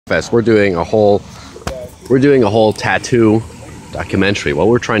PorcFest, we're doing a whole tattoo documentary. What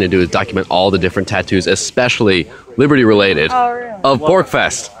we're trying to do is document all the different tattoos, especially Liberty related, of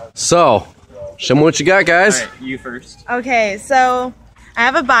PorcFest. So, show me what you got, guys. All right, you first. Okay, so I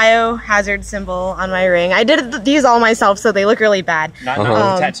have a biohazard symbol on my ring. I did these all myself, so they look really bad. Not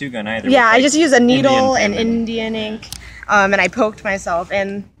a tattoo gun either. Yeah, I just use a needle and Indian ink, and I poked myself.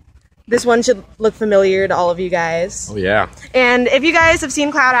 And this one should look familiar to all of you guys. Oh yeah. And if you guys have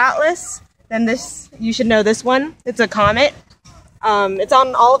seen Cloud Atlas, then you should know this one. It's a comet. It's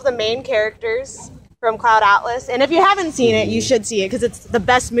on all of the main characters from Cloud Atlas, and if you haven't seen it, you should see it because it's the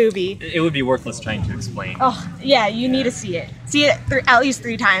best movie. It would be worthless trying to explain. Oh yeah, you need to see it. See it at least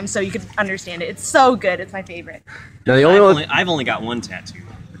 3 times so you can understand it. It's so good. It's my favorite. Now the I've only got one tattoo.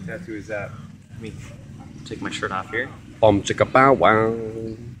 What tattoo is that? Let me take my shirt off here. Chicka bow wow.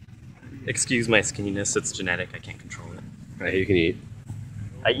 Excuse my skinniness. It's genetic. I can't control it. Right, you can eat.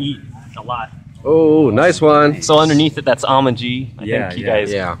 I eat a lot. Oh, nice one. So underneath it, that's Amaji. I think you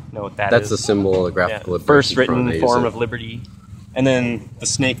guys know what that is. That's the symbol, the graphical. First written form of Liberty. And then the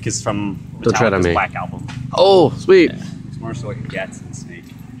snake is from Metallica's Black Album. Oh, sweet. Yeah. It's more so like a Gadsden snake.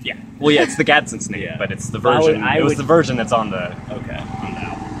 Yeah. Well, yeah, it's the Gadsden snake, but it's the version. It was the version that's on the on the album.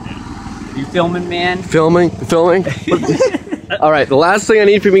 Yeah. You filming, man? Filming. All right, the last thing I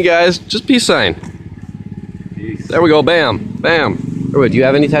need from you guys, just peace sign. Peace. There we go. Bam, bam. Do you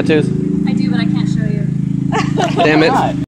have any tattoos? I do, but I can't show you. Damn it.